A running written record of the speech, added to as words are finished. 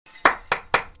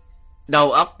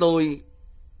Đầu óc tôi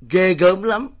ghê gớm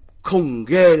lắm, khùng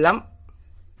ghê lắm.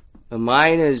 The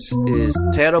mind is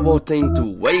terrible thing to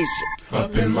waste.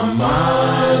 Up in my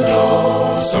mind,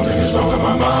 Lord, something is wrong with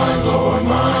my mind,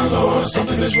 Lord,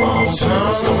 something is wrong, tell me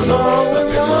what's going on.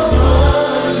 Up in my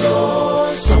mind,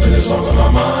 Lord, something is wrong with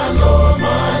my mind,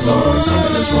 Lord,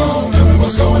 something is wrong, tell me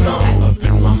what's going on. Up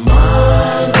in my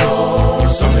mind, Lord,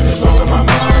 something is wrong with my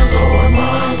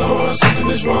mind, Lord, something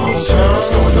is wrong, tell me what's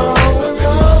going on. Up in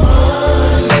my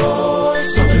mind, Lord,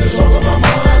 something is wrong with my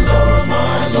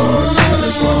mind, Lord, something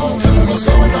is wrong, tell me what's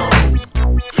going on.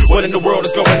 What in the world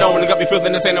is going on? It got me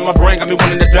feeling insane in my brain, got me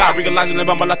wanting to die. Realizing that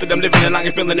my life that I'm living and I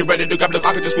ain't feeling it, ready to grab the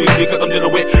clock and just squeeze me, cause I'm dealing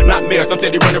with nightmares. I'm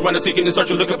steady running, seeking and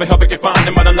searching, looking for help I can find.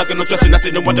 Am I not lucky, no stressing, I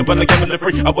sit and wonder, but I can't live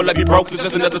free. I will let be broke, it's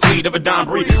just another seed of a dime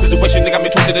breed. Situation that got me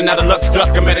twisted and out of luck,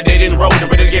 stuck. I'm meditating the road and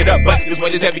ready to get up, but this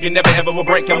weight is heavy and never ever will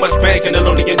break. How much pain can a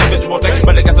lonely individual take?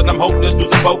 But I guess that I'm hopeless,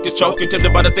 losing focus, choking,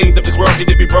 tempted by the things of this world need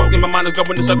to be broken. My mind is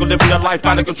going in a circle, living a life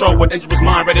out of control, with dangerous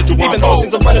mind ready to even though it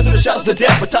seems I'm running through the shadows of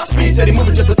death, with top speed, steady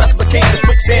moving just as fast as I can. It's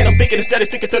quicksand, I'm thinking instead of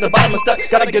sticking to the bottom, I'm stuck.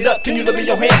 Gotta get up, can you let me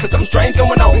your hand? Cause something strange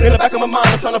going on in the back of my mind.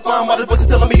 I'm trying to find why the voices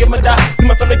telling me I'ma die. See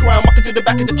my family crying, walking to the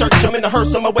back of the church. I'm in a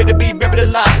hearse on my way to be buried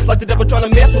alive. Like the devil trying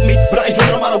to mess with me, but I ain't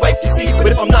dreaming I'm out awake, you see.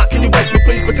 But if I'm not, can you wake me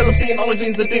please? Because I'm seeing all the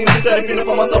genes and demons. Instead of feeling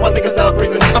for myself, I think I stop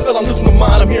breathing. I feel I'm losing my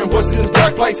mind, I'm hearing voices in this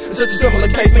dark place. It's such a similar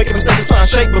case, making mistakes and trying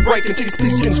to shake but break until these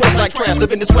pieces getting swept like trash.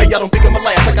 Living this way, I don't think I'ma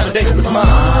last. I got a dangerous mind.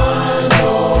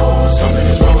 Lord, something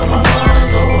is wrong with my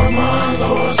mind,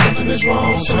 Lord, something is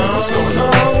wrong, tell me what's going on.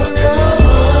 Up in my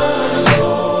mind,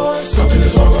 Lord, something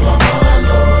is wrong with my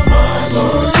mind,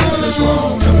 Lord, something is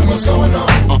wrong, tell me what's going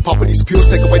on. I'm popping these pills,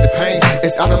 take away the pain.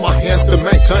 It's out of my hands to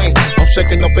maintain. I'm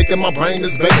shaking, I'm faking, my brain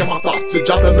is vacant. My thoughts are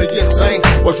driving me insane.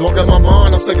 What's wrong in my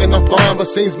mind? I'm saying I'm fine, but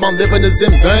seems my living is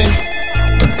in vain.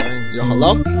 Yo,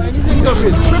 hello?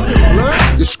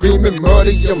 You're screaming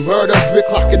murder, you're murder. 3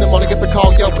 o'clock in the morning, gets a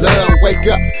call, your blood. Wake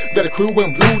up, got a crew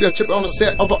in blue. They're tripping on the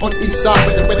set over on the east side,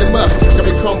 but they're ready up.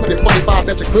 Every come with a 45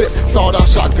 at your clip. Sawed off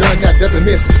shotgun that doesn't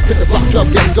miss. Hit the block truck,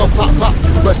 get go pop, pop.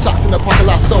 Rush shots in the parking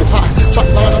lot so hot. Chalk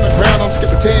line on the ground, I'm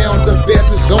skipping town. The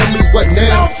vest is on me, what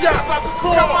now?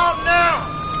 Come on now!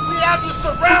 We have you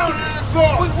surrounded!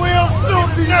 We will do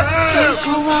the necessary!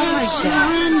 Come on,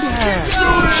 surrender!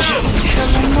 Shoot! Kill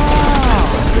them all!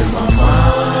 Up in my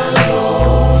mind,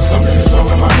 Lord, something is wrong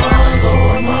with my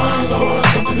mind, Lord,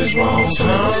 something is wrong, tell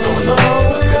me what's going on.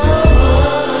 Up in my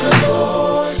mind,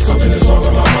 Lord, something is wrong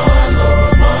with my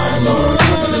mind, Lord,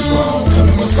 something is wrong, tell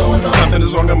me what's going on. Something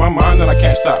is wrong in my mind and I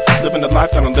can't stop. Living the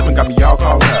life that I'm living got me all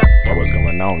called out. What was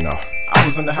going on now? I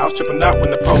was in the house tripping out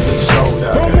when the police showed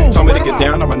up. Told me to get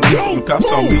down on my knees, putting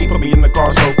cuffs on me, put me in the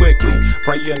car so quickly.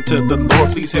 Praying to the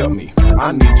Lord, please help me.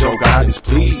 I need your guidance,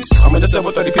 please. I'm in the cell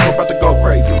with 30 people about to go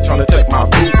crazy, trying to take my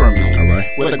food from me.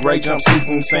 With a gray jumpsuit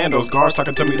and sandals, guards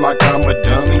talking to me like I'm a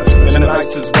dummy. And the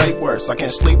nights is way worse. I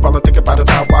can't sleep, all I think about is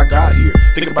how I got here.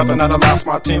 Think about the night I lost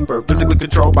my temper, physically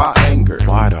controlled by anger.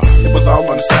 Why though? It was all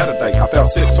on a Saturday. I felt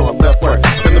sick, so I left work.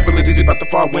 Feeling really dizzy about to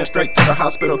fall, went straight to the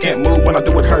hospital. Can't move when I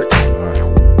do it hurts.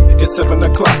 It's 7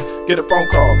 o'clock, get a phone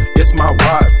call, it's my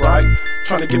wife, right?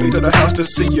 Trying to get me to the house to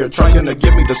see her, trying to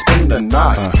get me to spend the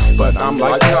night. But I'm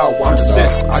like, no, I'm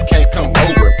sick, I can't come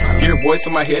over. Hear a voice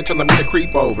in my head telling me to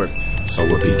creep over. So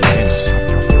it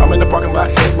begins. I'm in the parking lot,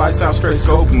 headlights sound straight,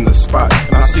 scope in the spot.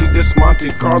 And I see this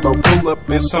Monte Carlo pull up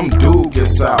and some dude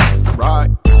gets out, right?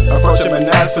 I approach him and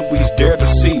ask if we dare to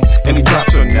see, and he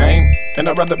drops her name. And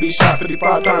I'd rather be shot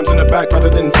 55 times in the back rather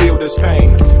than feel this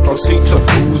pain. Proceed to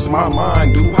lose my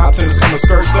mind, do hops and just come and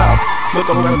skirts out. Look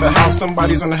over the house,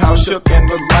 somebody's in the house shook and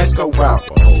the lights go out.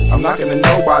 I'm knocking and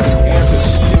nobody answers,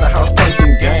 she in the house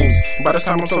playing games. By this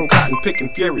time I'm so cotton picking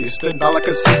furious, then all I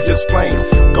can see is flames.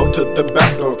 Go to the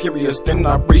back door furious, then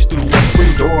I reach through the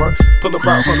screen door. Pull her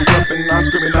out, huddle up and I'm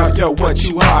screaming out, yo, what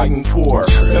you hiding for?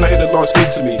 Then I hear the Lord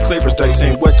speak to me, clear as day,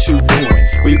 saying, what you doing?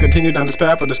 Will you continue down this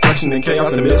path of destruction and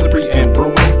chaos and misery and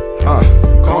ruin?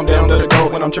 Calm down, let it go.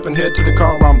 When I'm tripping, head to the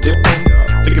car, I'm dipping.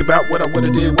 Think about what I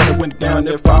would've did, what it went down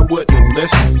if I wouldn't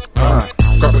listen.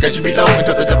 Propagation be low and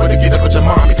tell the devil to get up with your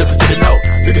mind because it's getting low.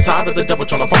 Sick and tired of the devil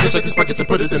trying to focus, shake his buckets and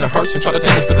put us in a hearse and try to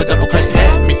take us cause the devil can't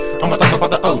have me. I'ma talk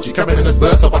about the OG, covered in his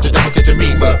blood, so watch the devil catch a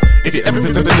mean bug. If you ever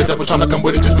feel that the devil trying to come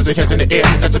with it, just put your hands in the air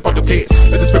as a part of kids.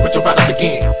 Let the spiritual battle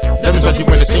begin. Doesn't trust you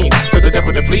in the scene, cause the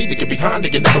devil to flee, to get behind, to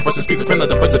get never versus pieces, spin like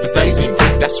the rest of it stays in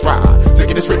free. That's right. Take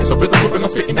it as written, so rhythm whipping, I'm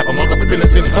spitting, have a mug up and been in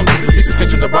some release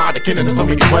attention to ride, the killing in so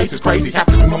many ways, it's crazy. Have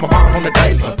to be my mind on the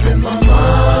daily. Up in my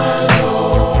mind,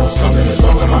 Lord, something is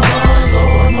wrong with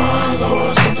my mind,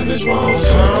 Lord, something is wrong,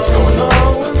 tell me what's going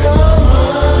on.